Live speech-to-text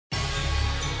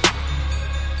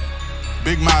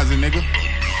Big Mozzie, nigga.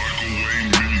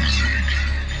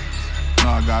 No,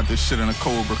 I got this shit in a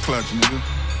Cobra clutch, nigga.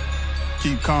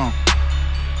 Keep calm.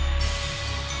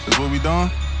 That's what we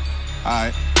doing?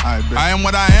 Alright, bitch. I am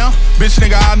what I am, bitch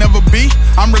nigga I'll never be.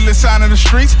 I'm really signing the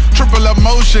streets, triple up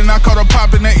motion, I caught a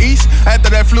pop in the east. After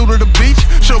that flew to the beach,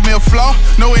 showed me a flaw,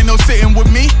 no ain't no sitting with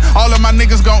me. All of my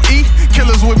niggas gon' eat,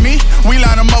 killers with me. We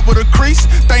line them up with a crease,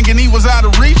 thinking he was out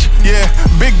of reach. Yeah,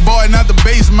 big boy, not the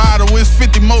base model, it's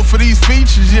 50 more for these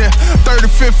features, yeah.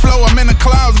 35th floor, I'm in the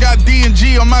clouds, got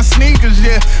D&G on my sneakers,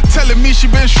 yeah. Telling me she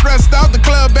been stressed out, the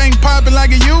club ain't popping like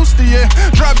it used to, yeah.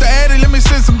 Drop the addy, let me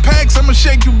send some packs, I'ma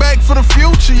shake you back for the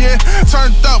future, yeah.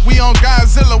 Turned up, we on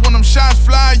Godzilla. When them shots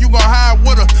fly, you gon' hide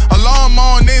with her. Alarm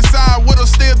on inside with her,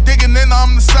 still digging in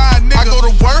on the side, nigga. I go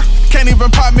to work, can't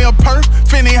even pop me a perk.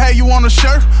 Finny, hey, you want a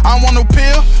shirt? I don't want no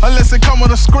pill, unless it come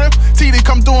with a script. TD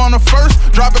come through on the first,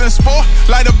 drop it in sport.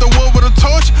 Light up the wood with a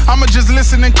torch, I'ma just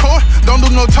listen in court. Don't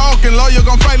do no talking, lawyer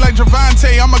gon' fight like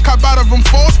Javante. I'ma cop out of him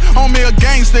force, on me a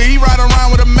gangster. He ride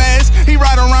around with a mask, he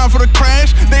ride around for the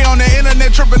crash. They on the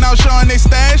internet tripping out, showing they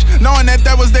stash, knowing that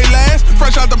was they last.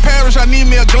 Fresh out the parish, I need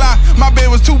me a Glock. My bed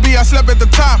was 2B, I slept at the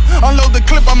top. Unload the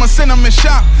clip, I'ma send him in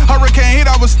shop. Hurricane hit,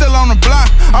 I was still on the block.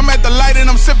 I'm at the light and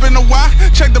I'm sipping the wok.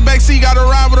 Check the backseat, gotta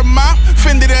ride with a mop.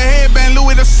 Fendi the headband,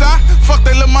 Louis the sock. Fuck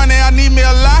that little money, I need me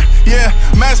a lot. Yeah,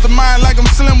 mastermind like I'm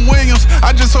Slim Williams.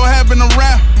 I just so happen to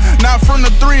rap. Not from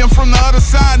the 3, I'm from the other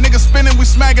side. Niggas spinning, we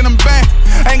smacking them back.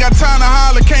 Ain't got time to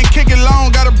holler, can't kick it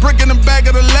long. Got a brick in the back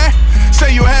of the lat.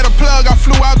 Say you had a plug, I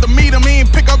flew out to meet him. He ain't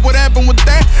pick up what happened with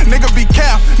that. Nigga be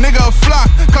cap, nigga a flock.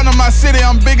 Come to my city,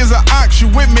 I'm big as an ox. You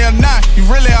with me or not? You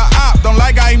really a op. Don't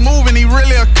like how he moving, he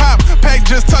really a cop. Pack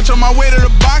just touch on my way to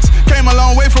the box. Came a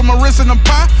long way from a wrist in the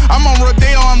pot. I'm on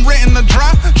Rodeo, I'm renting the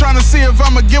drop. Trying to see if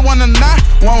I'ma get one or not.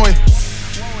 One way.